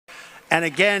And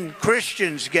again,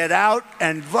 Christians, get out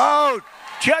and vote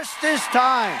just this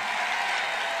time.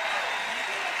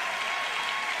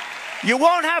 You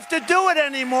won't have to do it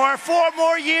anymore. 4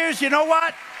 more years, you know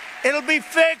what? It'll be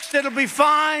fixed. It'll be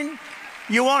fine.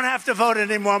 You won't have to vote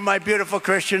anymore, my beautiful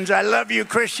Christians. I love you,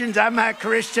 Christians. I'm a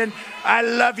Christian. I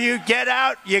love you. Get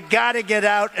out. You got to get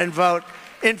out and vote.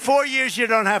 In 4 years, you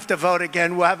don't have to vote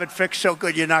again. We'll have it fixed so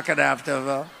good you're not going to have to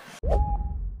vote.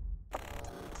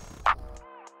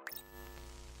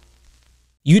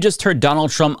 You just heard Donald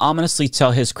Trump ominously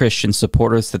tell his Christian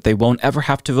supporters that they won't ever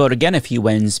have to vote again if he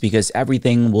wins because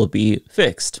everything will be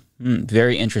fixed.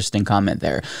 Very interesting comment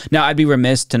there. Now, I'd be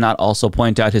remiss to not also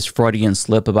point out his Freudian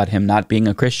slip about him not being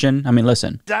a Christian. I mean,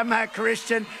 listen. I'm a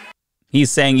Christian. He's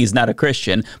saying he's not a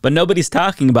Christian, but nobody's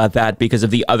talking about that because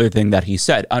of the other thing that he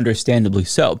said, understandably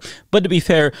so. But to be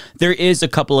fair, there is a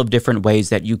couple of different ways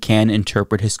that you can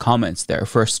interpret his comments there.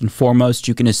 First and foremost,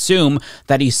 you can assume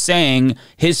that he's saying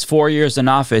his 4 years in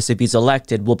office, if he's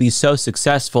elected, will be so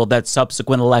successful that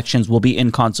subsequent elections will be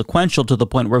inconsequential to the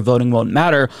point where voting won't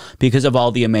matter because of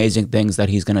all the amazing things that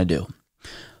he's going to do.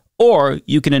 Or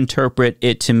you can interpret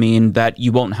it to mean that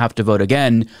you won't have to vote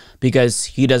again because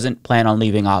he doesn't plan on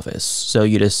leaving office. So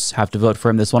you just have to vote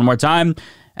for him this one more time,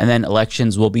 and then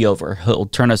elections will be over. He'll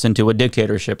turn us into a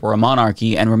dictatorship or a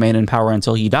monarchy and remain in power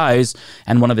until he dies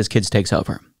and one of his kids takes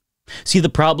over. See, the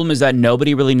problem is that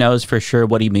nobody really knows for sure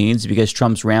what he means because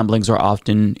Trump's ramblings are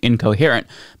often incoherent,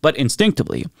 but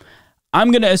instinctively.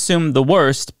 I'm going to assume the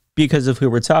worst because of who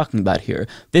we're talking about here.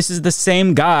 This is the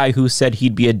same guy who said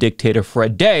he'd be a dictator for a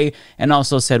day and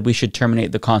also said we should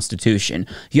terminate the Constitution.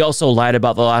 He also lied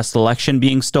about the last election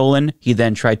being stolen. He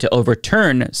then tried to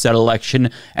overturn said election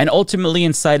and ultimately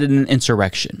incited an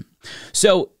insurrection.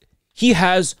 So he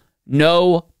has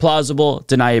no plausible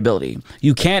deniability.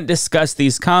 You can't discuss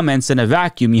these comments in a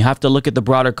vacuum. You have to look at the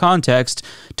broader context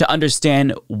to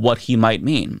understand what he might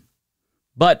mean.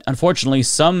 But unfortunately,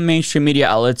 some mainstream media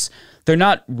outlets, they're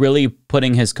not really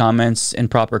putting his comments in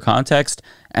proper context,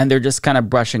 and they're just kind of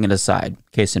brushing it aside.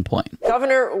 Case in point.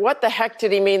 Governor, what the heck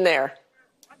did he mean there?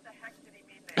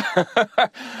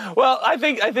 Well, I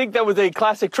think that was a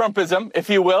classic Trumpism, if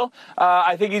you will.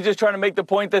 I think he's just trying to make the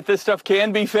point that this stuff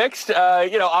can be fixed.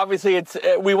 Obviously,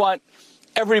 we want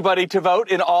everybody to vote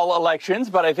in all elections,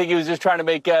 but I think he was just trying to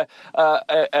make a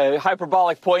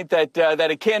hyperbolic point that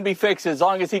it can be fixed as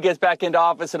long as he gets back into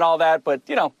office and all that. But,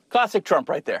 classic Trump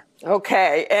right there.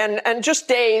 Okay. And just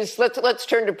days, let's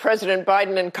turn to President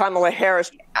Biden and Kamala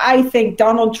Harris. I think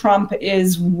Donald Trump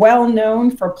is well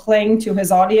known for playing to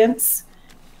his audience.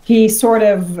 He sort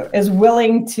of is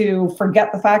willing to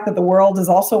forget the fact that the world is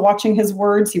also watching his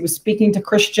words. He was speaking to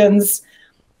Christians.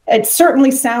 It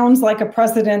certainly sounds like a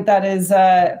president that is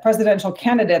a presidential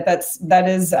candidate that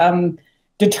is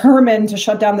determined to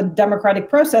shut down the democratic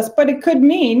process. But it could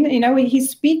mean, he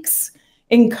speaks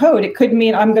in code. It could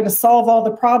mean I'm going to solve all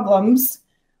the problems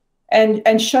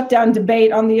and shut down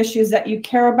debate on the issues that you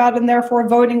care about, and therefore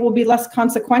voting will be less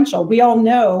consequential. We all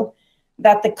know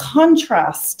that the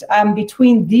contrast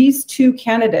between these two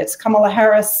candidates, Kamala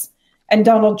Harris and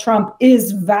Donald Trump,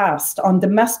 is vast on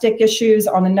domestic issues,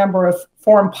 on a number of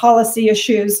foreign policy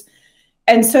issues.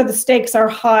 And so the stakes are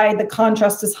high, the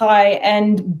contrast is high,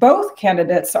 and both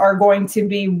candidates are going to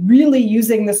be really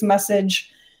using this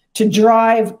message to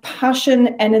drive passion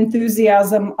and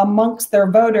enthusiasm amongst their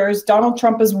voters. Donald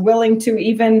Trump is willing to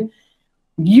even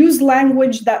use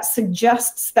language that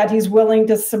suggests that he's willing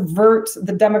to subvert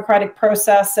the democratic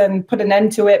process and put an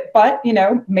end to it. But,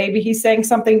 maybe he's saying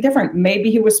something different.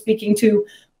 Maybe he was speaking to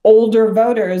older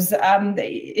voters.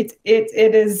 It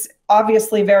is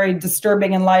obviously very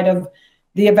disturbing in light of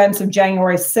the events of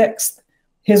January 6th,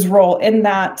 his role in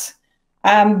that.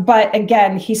 But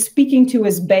again, he's speaking to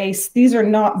his base. These are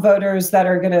not voters that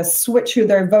are going to switch who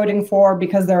they're voting for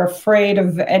because they're afraid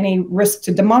of any risk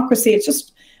to democracy. It's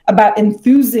just about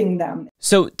enthusing them.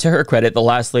 So to her credit, the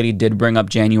last lady did bring up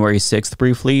January 6th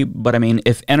briefly, but I mean,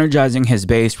 if energizing his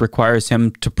base requires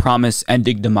him to promise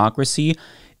ending democracy,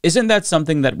 isn't that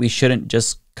something that we shouldn't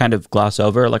just kind of gloss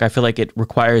over? Like, I feel like it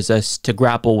requires us to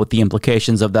grapple with the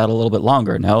implications of that a little bit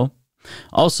longer, no?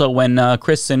 Also, when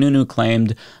Chris Sununu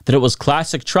claimed that it was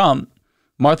classic Trump,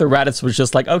 Martha Raddatz was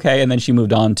just like, okay, and then she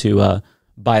moved on to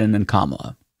Biden and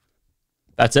Kamala.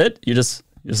 That's it? You're just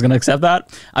going to accept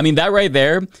that? I mean, that right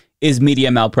there is media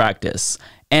malpractice.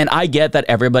 And I get that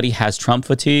everybody has Trump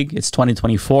fatigue. It's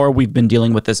 2024. We've been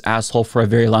dealing with this asshole for a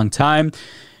very long time.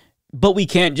 But we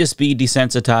can't just be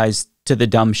desensitized to the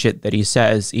dumb shit that he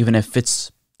says, even if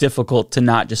it's difficult to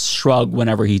not just shrug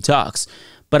whenever he talks.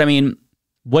 But I mean,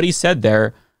 what he said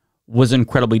there was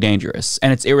incredibly dangerous,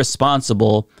 and it's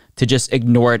irresponsible to just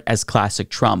ignore it as classic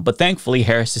Trump. But thankfully,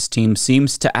 Harris's team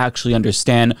seems to actually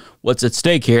understand what's at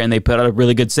stake here, and they put out a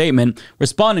really good statement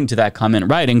responding to that comment,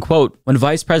 writing, quote, "When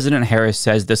Vice President Harris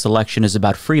says this election is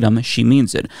about freedom, she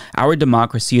means it. Our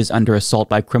democracy is under assault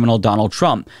by criminal Donald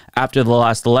Trump. After the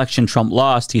last election Trump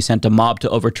lost, he sent a mob to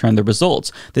overturn the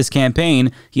results. This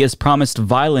campaign, he has promised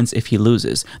violence if he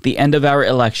loses, the end of our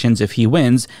elections if he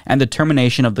wins, and the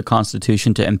termination of the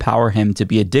Constitution to empower him to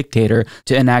be a dictator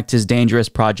to enact his dangerous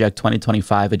Project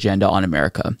 2025 agenda on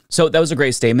America." So that was a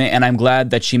great statement, and I'm glad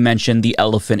that she mentioned the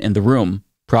elephant in the room,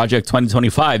 Project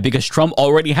 2025, because Trump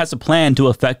already has a plan to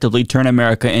effectively turn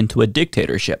America into a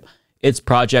dictatorship. It's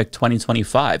Project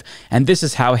 2025, and this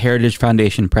is how Heritage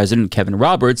Foundation President Kevin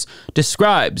Roberts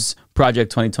describes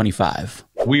Project 2025.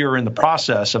 "We are in the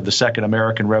process of the Second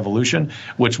American Revolution,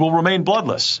 which will remain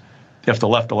bloodless if the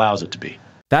left allows it to be."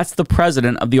 That's the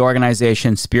president of the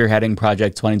organization spearheading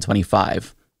Project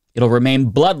 2025. It'll remain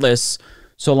bloodless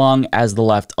so long as the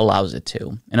left allows it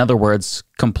to. In other words,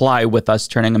 comply with us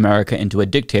turning America into a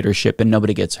dictatorship and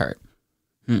nobody gets hurt.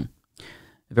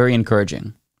 Very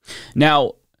encouraging.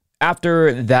 Now,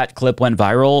 after that clip went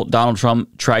viral, Donald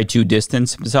Trump tried to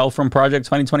distance himself from Project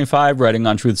 2025, writing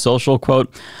on Truth Social,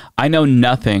 quote, "I know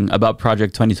nothing about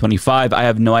Project 2025. I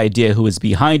have no idea who is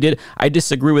behind it. I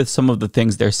disagree with some of the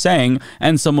things they're saying,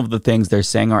 and some of the things they're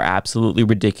saying are absolutely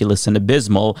ridiculous and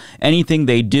abysmal. Anything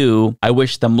they do, I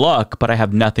wish them luck, but I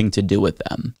have nothing to do with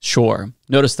them." Sure.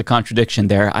 Notice the contradiction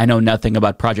there. I know nothing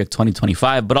about Project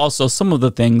 2025, but also some of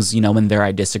the things, in there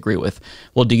I disagree with.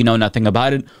 Well, do you know nothing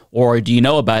about it? Or do you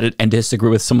know about it and disagree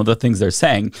with some of the things they're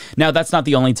saying? Now, that's not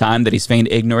the only time that he's feigned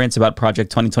ignorance about Project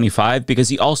 2025, because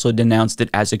he also denounced it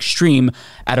as extreme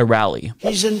at a rally.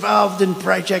 He's involved in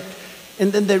Project,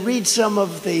 and then they read some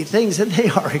of the things, and they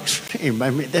are extreme. I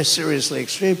mean, they're seriously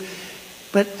extreme.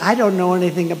 But I don't know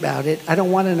anything about it. I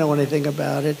don't want to know anything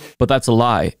about it. But that's a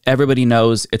lie. Everybody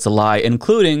knows it's a lie,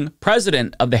 including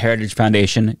President of the Heritage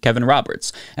Foundation, Kevin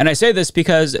Roberts. And I say this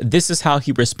because this is how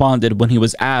he responded when he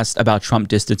was asked about Trump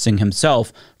distancing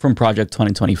himself from Project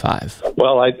 2025.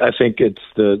 Well, I think it's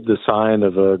the sign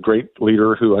of a great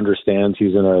leader who understands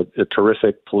he's in a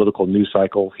terrific political news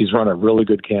cycle. He's run a really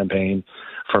good campaign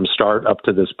from start up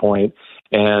to this point.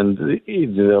 And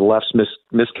the left's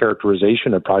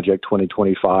mischaracterization of Project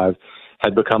 2025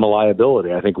 had become a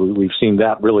liability. I think we've seen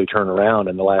that really turn around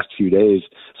in the last few days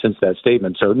since that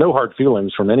statement. So no hard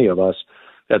feelings from any of us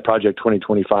at Project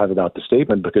 2025 about the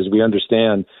statement, because we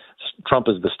understand Trump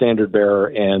is the standard bearer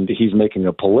and he's making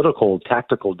a political,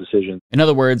 tactical decision. In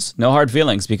other words, no hard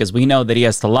feelings, because we know that he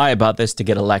has to lie about this to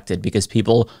get elected, because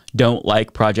people don't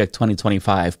like Project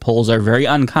 2025. Polls are very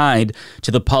unkind to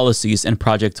the policies in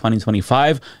Project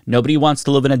 2025. Nobody wants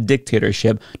to live in a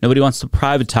dictatorship. Nobody wants to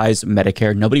privatize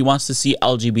Medicare. Nobody wants to see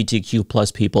LGBTQ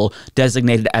plus people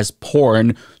designated as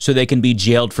porn so they can be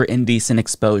jailed for indecent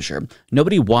exposure.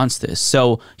 Nobody wants this.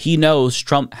 So he knows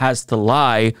Trump has to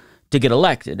lie to get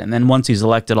elected. And then once he's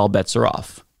elected, all bets are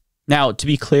off. Now, to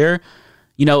be clear,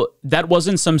 that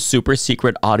wasn't some super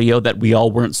secret audio that we all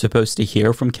weren't supposed to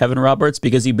hear from Kevin Roberts,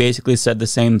 because he basically said the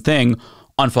same thing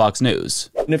on Fox News.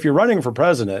 And if you're running for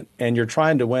president and you're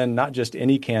trying to win not just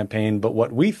any campaign, but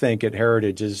what we think at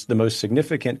Heritage is the most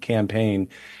significant campaign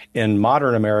in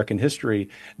modern American history,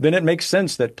 then it makes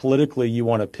sense that politically you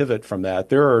want to pivot from that.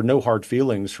 There are no hard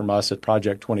feelings from us at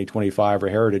Project 2025 or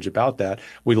Heritage about that.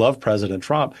 We love President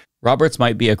Trump. Roberts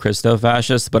might be a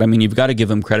Christo-fascist, but I mean, you've got to give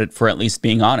him credit for at least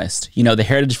being honest. The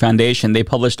Heritage Foundation, they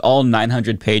published all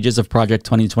 900 pages of Project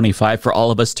 2025 for all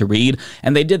of us to read,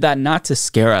 and they did that not to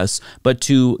scare us, but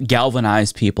to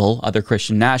galvanize people, other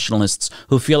Christian nationalists,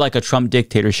 who feel like a Trump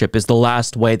dictatorship is the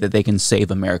last way that they can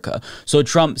save America. So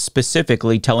Trump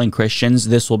specifically telling Christians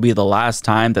this will be the last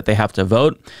time that they have to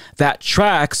vote, that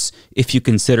tracks if you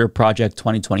consider Project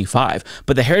 2025.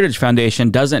 But the Heritage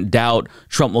Foundation doesn't doubt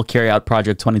Trump will carry out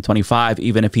Project 2025,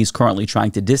 even if he's currently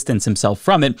trying to distance himself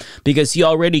from it, because he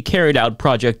already carried out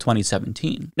Project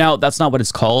 2017. Now, that's not what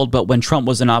it's called, but when Trump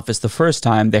was in office the first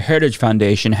time, the Heritage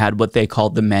Foundation had what they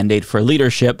called the Mandate for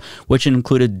Leadership, which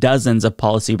included dozens of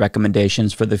policy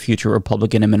recommendations for the future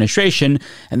Republican administration,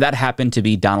 and that happened to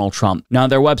be Donald Trump. Now, on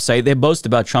their website, they boast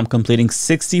about Trump completing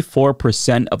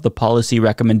 64% of the policy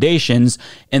recommendations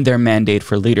in their Mandate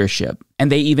for Leadership.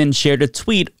 And they even shared a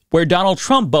tweet where Donald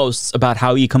Trump boasts about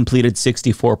how he completed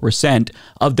 64%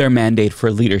 of their Mandate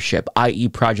for Leadership, i.e.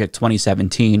 Project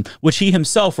 2017, which he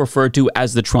himself referred to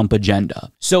as the Trump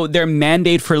agenda. So their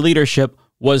Mandate for Leadership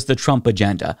was the Trump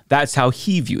agenda. That's how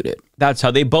he viewed it. That's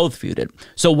how they both viewed it.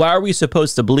 So why are we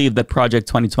supposed to believe that Project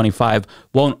 2025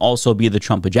 won't also be the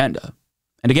Trump agenda?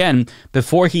 And again,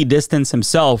 before he distanced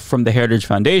himself from the Heritage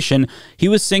Foundation, he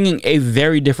was singing a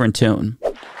very different tune.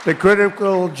 The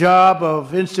critical job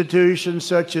of institutions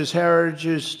such as Heritage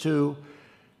is to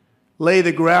lay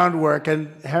the groundwork,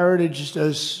 and Heritage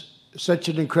does such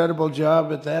an incredible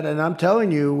job at that. And I'm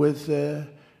telling you, with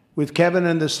Kevin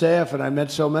and the staff, and I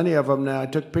met so many of them now, I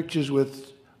took pictures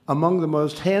with among the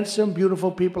most handsome,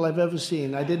 beautiful people I've ever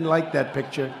seen. I didn't like that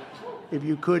picture. If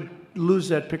you could lose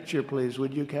that picture, please,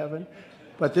 would you, Kevin?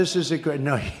 But this is a great,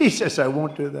 no, he says I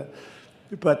won't do that.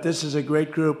 But this is a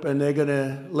great group, and they're going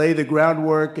to lay the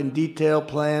groundwork and detail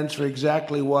plans for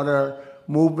exactly what our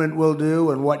movement will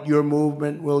do and what your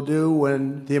movement will do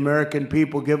when the American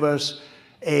people give us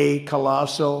a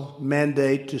colossal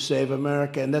mandate to save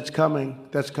America. And that's coming.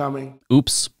 That's coming.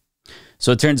 Oops.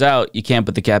 So it turns out you can't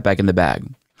put the cat back in the bag.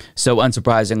 So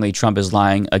unsurprisingly, Trump is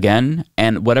lying again,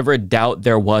 and whatever doubt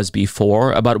there was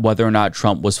before about whether or not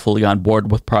Trump was fully on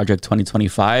board with Project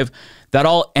 2025, that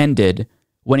all ended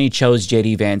when he chose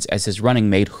J.D. Vance as his running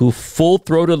mate, who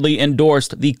full-throatedly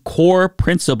endorsed the core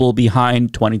principle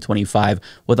behind 2025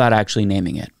 without actually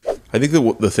naming it. I think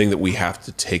the thing that we have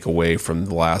to take away from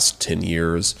the last 10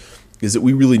 years is that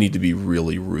we really need to be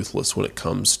really ruthless when it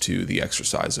comes to the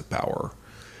exercise of power.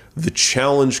 The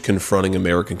challenge confronting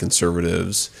American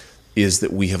conservatives is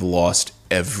that we have lost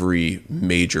every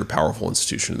major powerful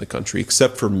institution in the country,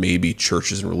 except for maybe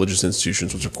churches and religious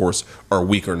institutions, which of course are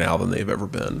weaker now than they've ever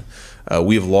been.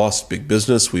 We have lost big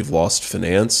business, we've lost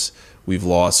finance, we've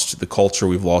lost the culture,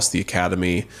 we've lost the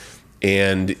academy.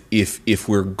 And if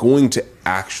we're going to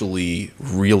actually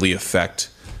really affect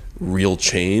real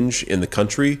change in the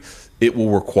country, it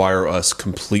will require us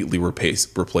completely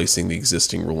replacing the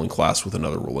existing ruling class with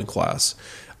another ruling class.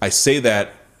 I say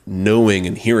that knowing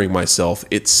and hearing myself,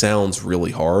 it sounds really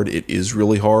hard. It is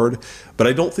really hard. But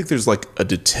I don't think there's like a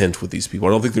detent with these people.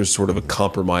 I don't think there's sort of a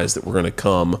compromise that we're going to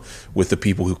come with the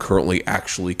people who currently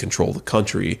actually control the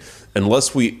country.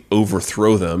 Unless we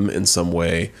overthrow them in some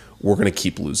way, we're going to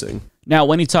keep losing. Now,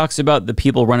 when he talks about the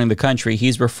people running the country,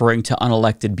 he's referring to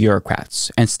unelected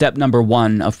bureaucrats. And step number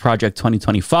 1 of Project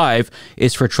 2025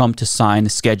 is for Trump to sign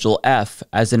Schedule F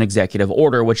as an executive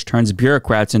order, which turns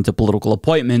bureaucrats into political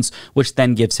appointments, which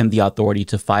then gives him the authority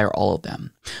to fire all of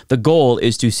them. The goal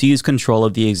is to seize control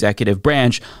of the executive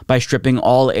branch by stripping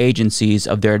all agencies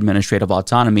of their administrative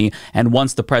autonomy. And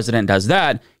once the president does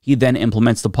that, he then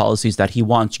implements the policies that he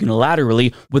wants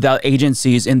unilaterally without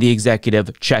agencies in the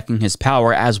executive checking his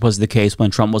power, as was the case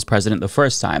when Trump was president the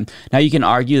first time. Now, you can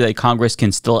argue that Congress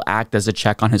can still act as a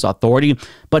check on his authority,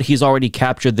 but he's already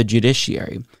captured the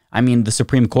judiciary. I mean, the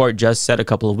Supreme Court just said a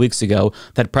couple of weeks ago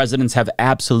that presidents have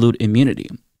absolute immunity.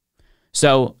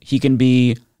 So he can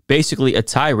be basically a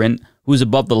tyrant who's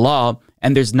above the law,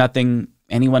 and there's nothing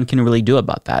anyone can really do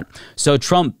about that. So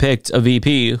Trump picked a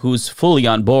VP who's fully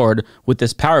on board with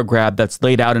this power grab that's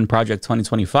laid out in Project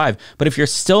 2025. But if you're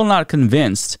still not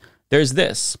convinced, there's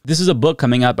this. This is a book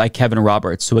coming out by Kevin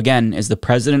Roberts, who again is the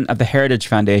president of the Heritage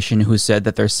Foundation, who said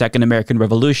that their second American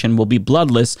Revolution will be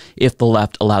bloodless if the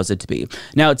left allows it to be.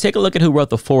 Now, take a look at who wrote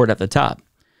the foreword at the top.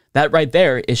 That right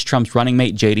there is Trump's running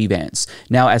mate, J.D. Vance.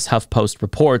 Now, as HuffPost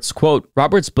reports, quote,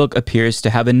 Roberts' book appears to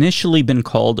have initially been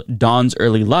called Dawn's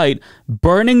Early Light,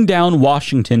 Burning Down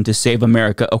Washington to Save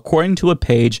America, according to a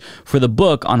page for the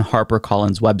book on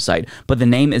HarperCollins' website. But the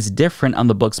name is different on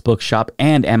the book's bookshop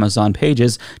and Amazon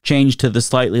pages, changed to the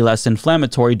slightly less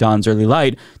inflammatory Dawn's Early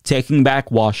Light, Taking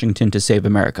Back Washington to Save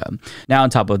America. Now, on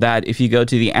top of that, if you go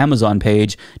to the Amazon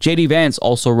page, J.D. Vance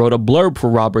also wrote a blurb for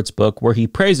Roberts' book where he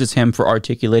praises him for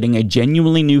articulating a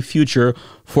genuinely new future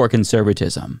for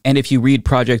conservatism. And if you read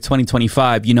Project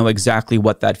 2025, you know exactly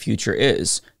what that future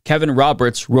is. Kevin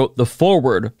Roberts wrote the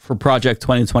foreword for Project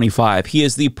 2025. He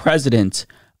is the president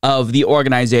of the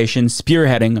organization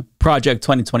spearheading Project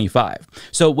 2025.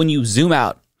 So when you zoom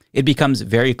out, it becomes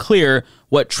very clear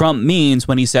what Trump means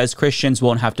when he says Christians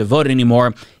won't have to vote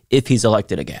anymore if he's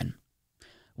elected again.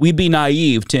 We'd be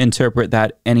naive to interpret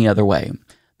that any other way.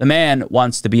 The man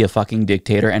wants to be a fucking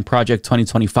dictator, and Project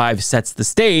 2025 sets the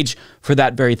stage for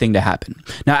that very thing to happen.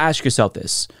 Now, ask yourself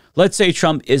this. Let's say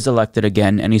Trump is elected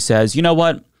again, and he says, you know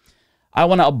what? I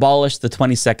want to abolish the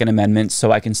 22nd Amendment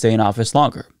so I can stay in office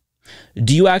longer.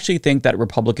 Do you actually think that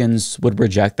Republicans would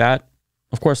reject that?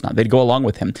 Of course not. They'd go along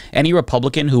with him. Any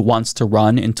Republican who wants to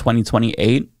run in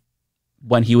 2028,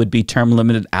 when he would be term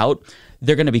limited out,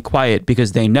 they're going to be quiet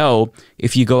because they know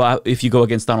if you go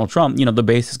against Donald Trump, you know, the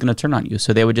base is going to turn on you.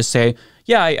 So they would just say,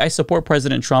 yeah, I support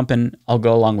President Trump and I'll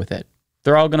go along with it.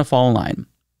 They're all going to fall in line,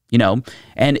 you know.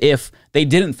 And if they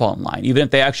didn't fall in line, even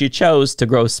if they actually chose to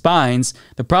grow spines,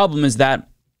 the problem is that,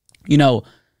 you know,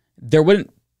 there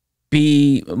wouldn't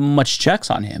be much checks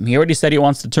on him. He already said he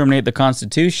wants to terminate the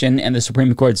Constitution, and the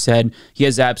Supreme Court said he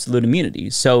has absolute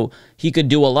immunity. So he could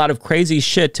do a lot of crazy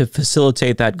shit to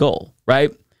facilitate that goal,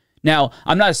 right? Now,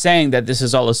 I'm not saying that this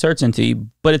is all a certainty,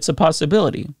 but it's a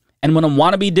possibility. And when a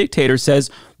wannabe dictator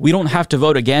says we don't have to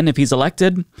vote again if he's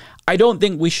elected, I don't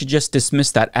think we should just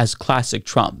dismiss that as classic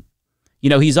Trump. You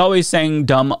know, he's always saying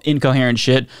dumb, incoherent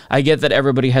shit. I get that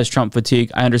everybody has Trump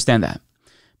fatigue. I understand that.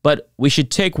 But we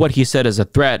should take what he said as a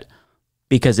threat,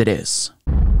 because it is.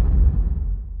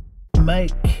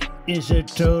 Mike is a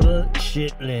total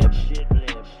shitlib.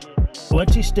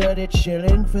 Once he started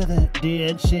shilling for the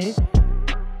DNC,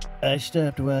 I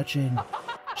stopped watching.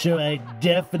 So I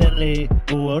definitely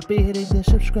won't be hitting the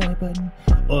subscribe button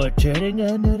or turning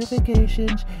on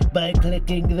notifications by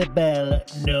clicking the bell.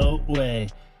 No way.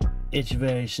 It's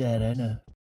very sad, I know.